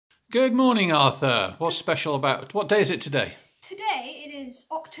Good morning, Arthur. What's special about... What day is it today? Today it is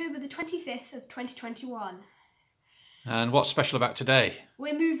October the 25th of 2021. And what's special about today?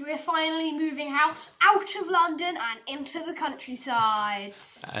 We're finally moving house out of London and into the countryside.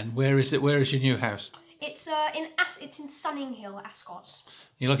 And where is it? Where is your new house? It's in Sunninghill, Ascot.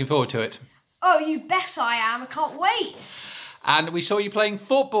 You're looking forward to it? Oh, you bet I am. I can't wait. And we saw you playing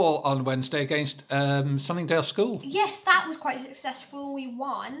football on Wednesday against Sunningdale School. Yes, that was quite successful. We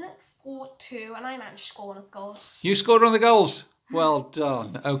won 4-2 and I managed to score one of the goals. You scored one of the goals? Well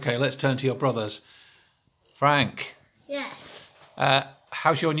done. Okay, let's turn to your brothers. Frank. Yes.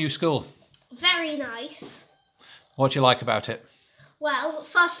 How's your new school? Very nice. What do you like about it? Well,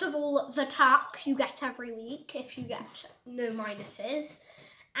 first of all, the tuck you get every week if you get no minuses.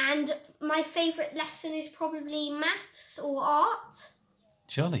 And my favourite lesson is probably maths or art.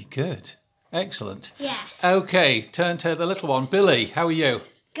 Jolly good. Excellent. Yes. Okay, turn to the little one. Billy, how are you?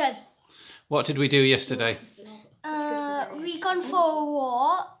 Good. What did we do yesterday? We gone for a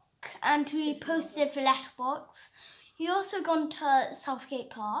walk and we posted for Letterboxd. We also gone to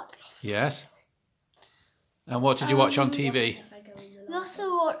Southgate Park. Yes. And what did you watch on TV? We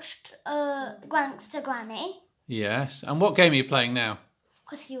also watched Gangster Granny. Yes. And what game are you playing now?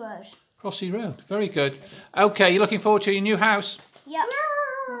 Crossy Road. Crossy Road. Very good. Okay, you looking forward to your new house? Yep.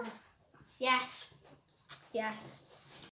 Yes. Yes.